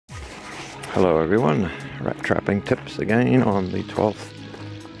Hello everyone, rat trapping tips again on the 12th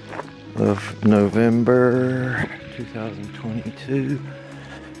of November 2022.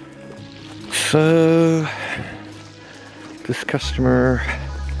 So this customer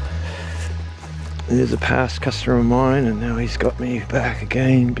is a past customer of mine, and now he's got me back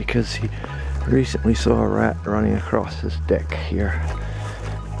again because he recently saw a rat running across his deck here.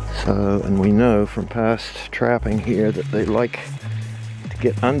 So, and we know from past trapping here that they like to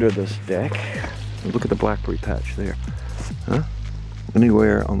get under this deck. Look at the blackberry patch there. Huh?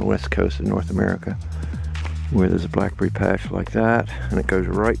 Anywhere on the west coast of North America where there's a blackberry patch like that, and it goes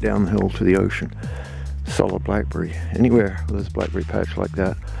right down the hill to the ocean, solid blackberry. Anywhere where there's a blackberry patch like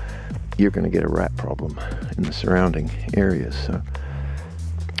that, you're going to get a rat problem in the surrounding areas.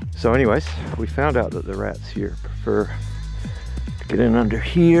 So anyways, we found out that the rats here prefer to get in under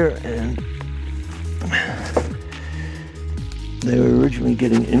here, and they were originally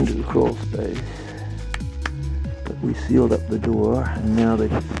getting into the crawl space, but we sealed up the door, and now they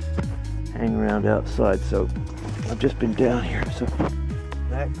just hang around outside. So I've just been down here. So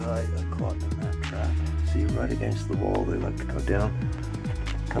that guy I caught in that trap. See, right against the wall. They like to go down,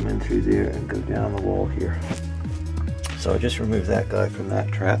 come in through there and go down the wall here. So I just removed that guy from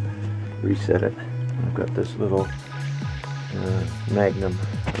that trap, reset it. I've got this little Magnum,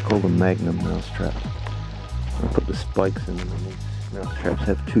 I call them Magnum mouse traps. I put the spikes in them, and these mouse traps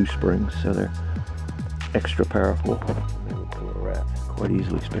have 2 springs, so they're extra powerful. They will kill a rat quite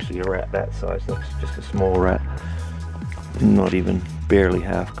easily, especially a rat that size. That's just a small rat, not even barely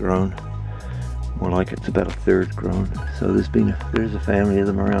half grown. More like it's about a third grown. So there's a family of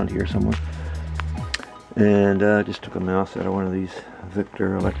them around here somewhere. And I just took a mouse out of one of these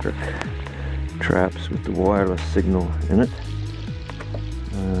Victor electric traps with the wireless signal in it.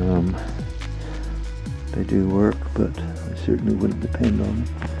 They do work, but I certainly wouldn't depend on them.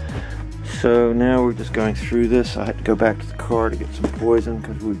 So now we're just going through this. I had to go back to the car to get some poison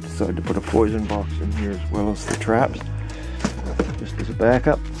because we decided to put a poison box in here as well as the traps, just as a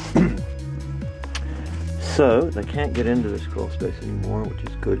backup. So they can't get into this crawl space anymore, which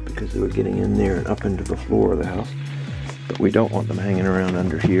is good because they were getting in there and up into the floor of the house. But we don't want them hanging around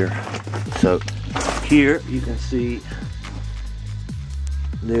under here. So here you can see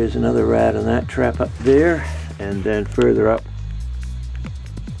there's another rat in that trap up there, and then further up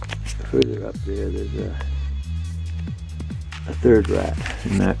there there's a third rat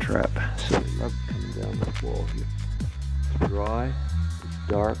in that trap. So the rug coming down that wall here. It's dry, it's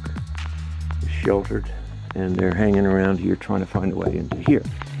dark, it's sheltered, and they're hanging around here trying to find a way into here.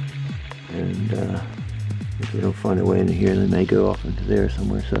 And if they don't find a way into here, they may go off into there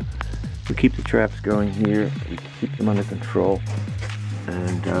somewhere. So we keep the traps going here, we keep them under control,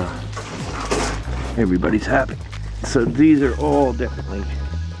 and everybody's happy. So these are all definitely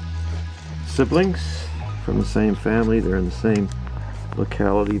siblings from the same family. They're in the same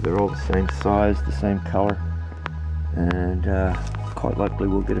locality, they're all the same size, the same color, and quite likely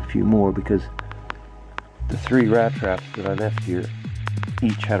we'll get a few more because the 3 rat traps that I left here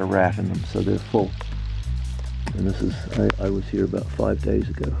each had a rat in them, so they're full. And this is, I was here about 5 days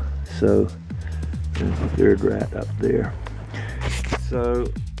ago. So there's the third rat up there. So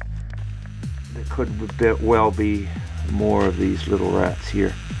there could well be more of these little rats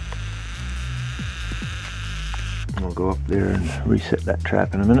here. I'll go up there and reset that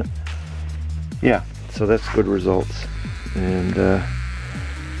trap in a minute. Yeah, so that's good results. And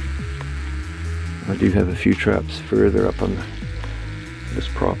I do have a few traps further up on this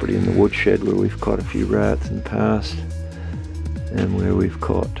property in the woodshed where we've caught a few rats in the past, and where we've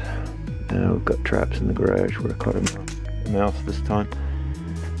caught, we've got traps in the garage where I caught a mouse this time.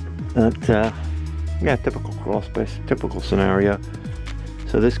 But yeah, typical crawl space, typical scenario.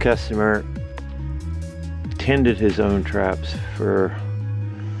 So this customer tended his own traps for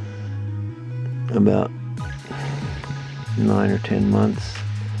about 9 or 10 months.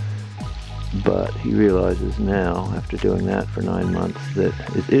 But he realizes now, after doing that for 9 months, that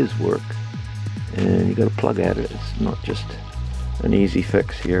it is work, and you got to plug at it. It's not just an easy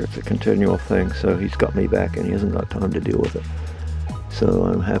fix here, it's a continual thing. So he's got me back, and he hasn't got time to deal with it. So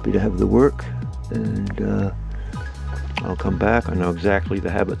I'm happy to have the work, and I'll come back. I know exactly the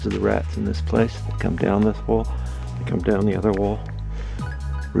habits of the rats in this place. They come down this wall, they come down the other wall.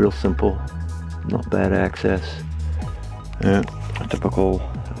 Real simple, not bad access. A typical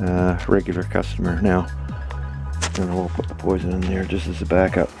regular customer now. And I will put the poison in there just as a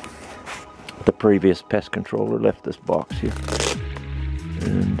backup. The previous pest controller left this box here,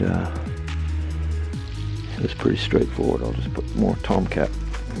 and so it's pretty straightforward. I'll just put more Tomcat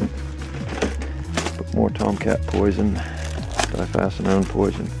poison, diphacinone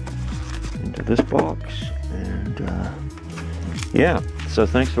poison, of this box. And yeah, so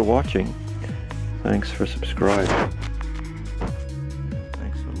thanks for watching. Thanks for subscribing.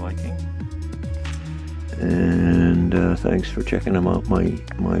 Thanks for liking. And thanks for checking out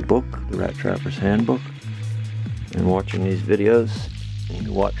my book, The Rat Trapper's Handbook, and watching these videos.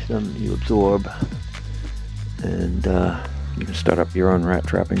 You watch them, you absorb, and you can start up your own rat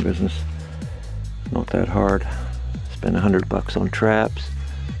trapping business. Not that hard. Spend $100 on traps,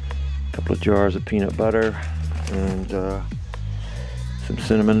 a couple of jars of peanut butter, and some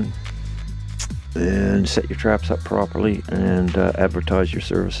cinnamon, and set your traps up properly, and advertise your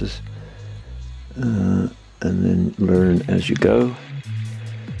services, and then learn as you go.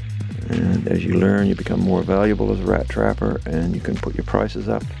 And as you learn, you become more valuable as a rat trapper, and you can put your prices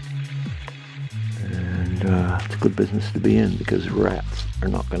up. And it's a good business to be in, because rats are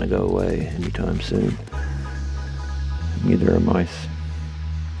not going to go away anytime soon. Neither are mice.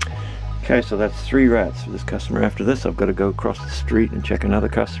 Okay, so that's 3 rats for this customer. After this, I've got to go across the street and check another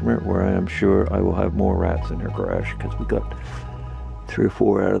customer where I am sure I will have more rats in her garage, because we got 3 or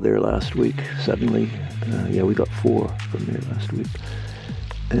 4 out of there last week. Suddenly, yeah, we got 4 from there last week.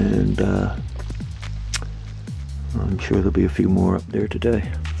 And I'm sure there'll be a few more up there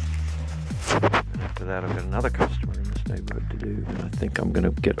today. After that, I've got another customer in this neighborhood to do, and I think I'm going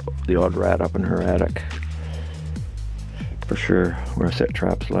to get the odd rat up in her attic. For sure, where I set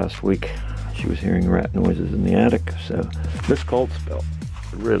traps last week, she was hearing rat noises in the attic, so this cold spell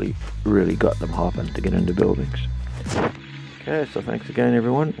really got them hopping to get into buildings. Okay, so thanks again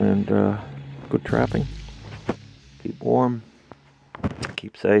everyone, and good trapping. Keep warm.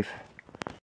 Keep safe.